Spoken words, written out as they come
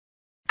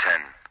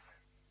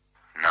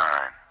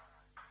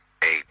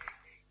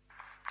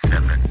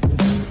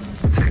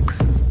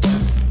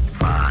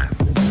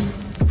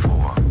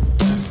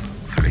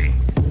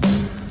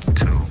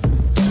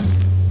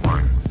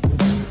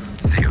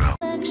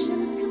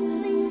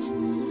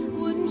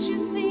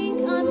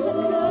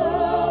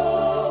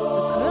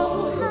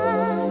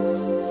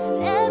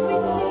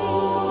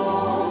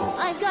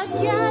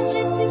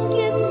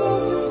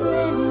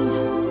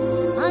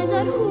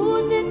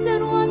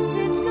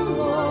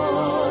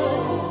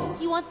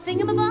want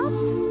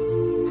thingamabobs?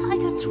 I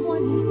got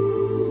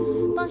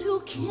 20. But who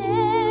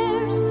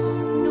cares?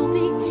 No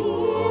big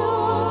deal.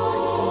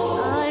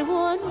 I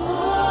want more.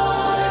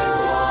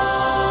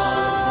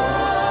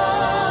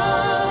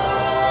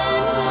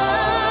 And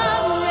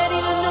I'm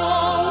ready to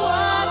know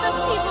what the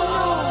people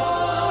know.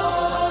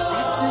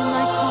 Ask them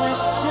my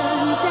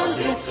questions and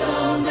get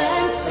some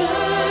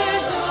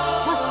answers.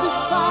 What's a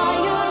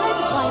fire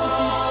and why does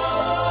it?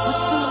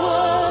 What's the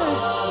word?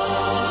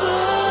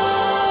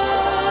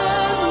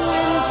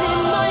 Burns in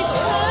my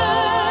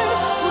turn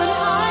when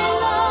I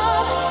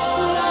love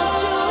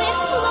to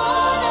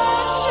explore the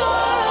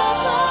shore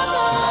above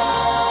us.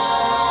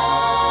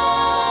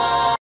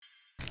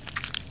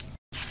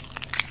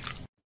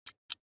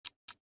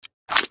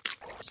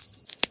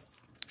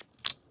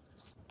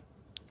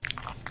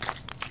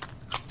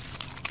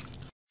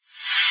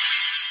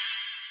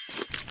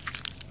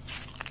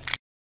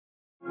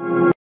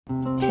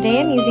 Today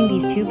I'm using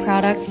these two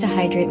products to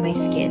hydrate my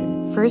skin.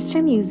 First,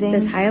 I'm using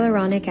this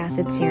hyaluronic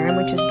acid serum,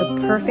 which is the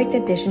perfect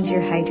addition to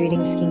your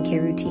hydrating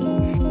skincare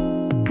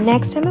routine.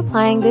 Next, I'm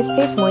applying this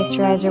face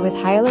moisturizer with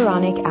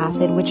hyaluronic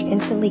acid, which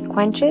instantly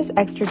quenches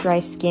extra dry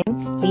skin,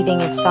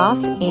 leaving it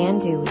soft and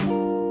dewy.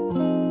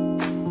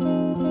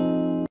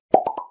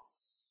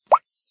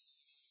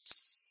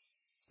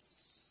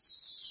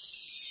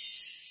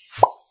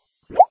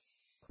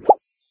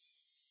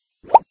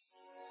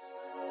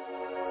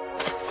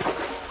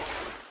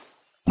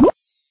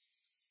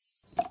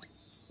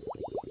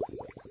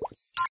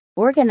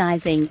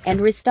 Organizing and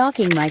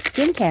restocking my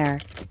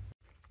skincare.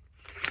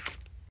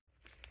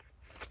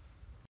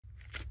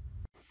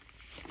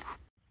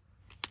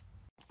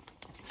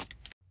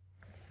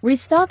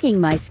 Restocking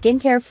my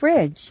skincare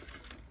fridge.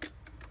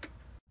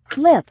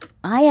 Lip,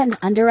 eye and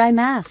under eye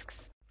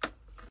masks.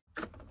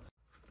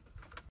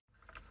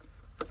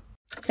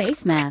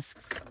 Face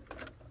masks.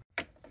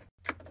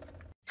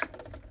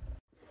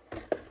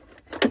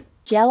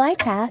 Gel eye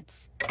pats.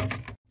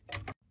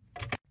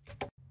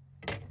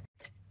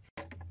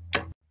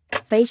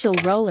 Facial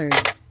rollers.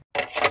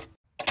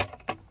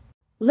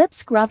 Lip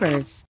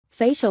scrubbers.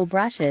 Facial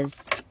brushes.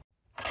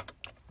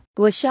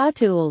 Gua sha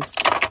tools.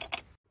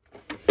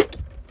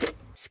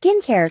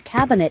 Skincare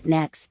cabinet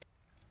next.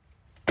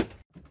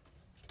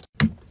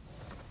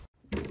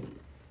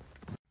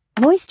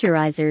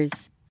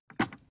 Moisturizers.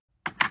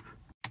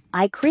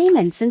 Eye cream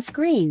and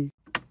sunscreen.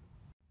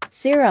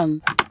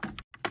 Serum.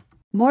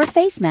 More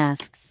face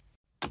masks.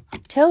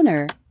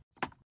 Toner.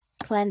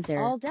 Cleanser.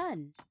 All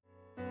done.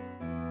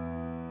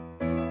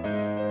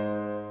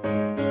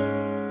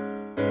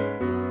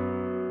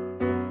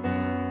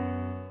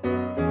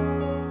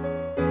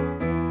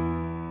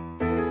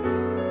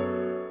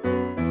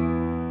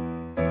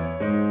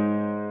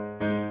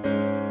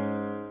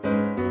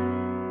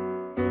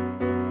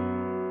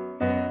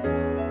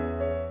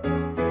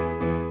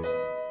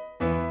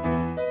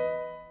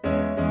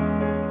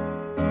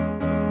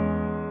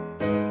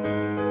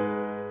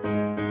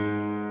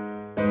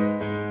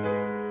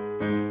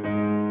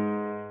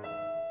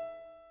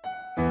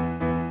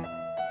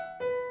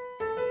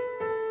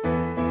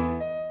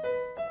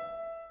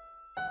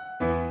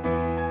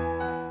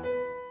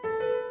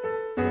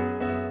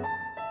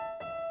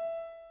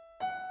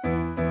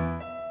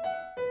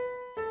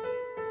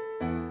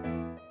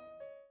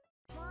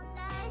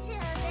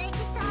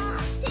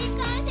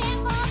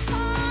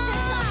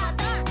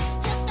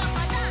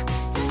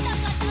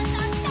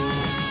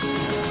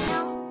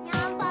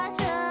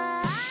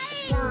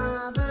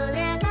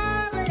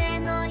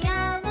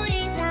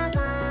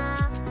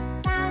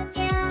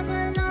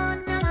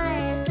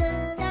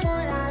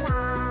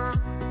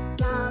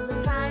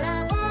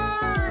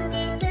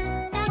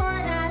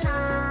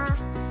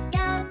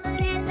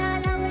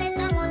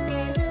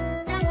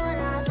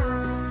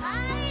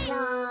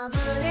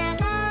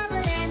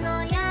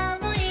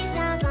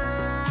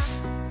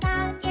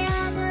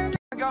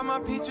 My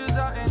peaches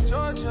out in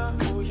Georgia.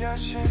 Oh yeah,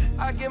 shit.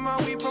 I get my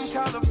weed from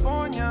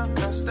California.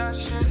 That's that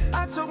shit.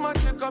 I took my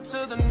chick up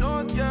to the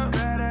north, yeah.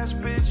 Badass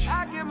bitch.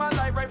 I get my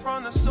light right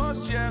from the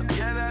source, yeah.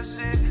 Yeah, that's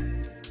it.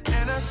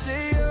 And I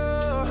see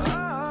you,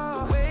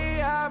 the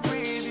way I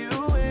breathe you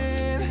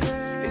in.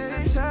 It's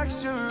the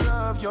texture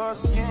of your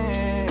skin.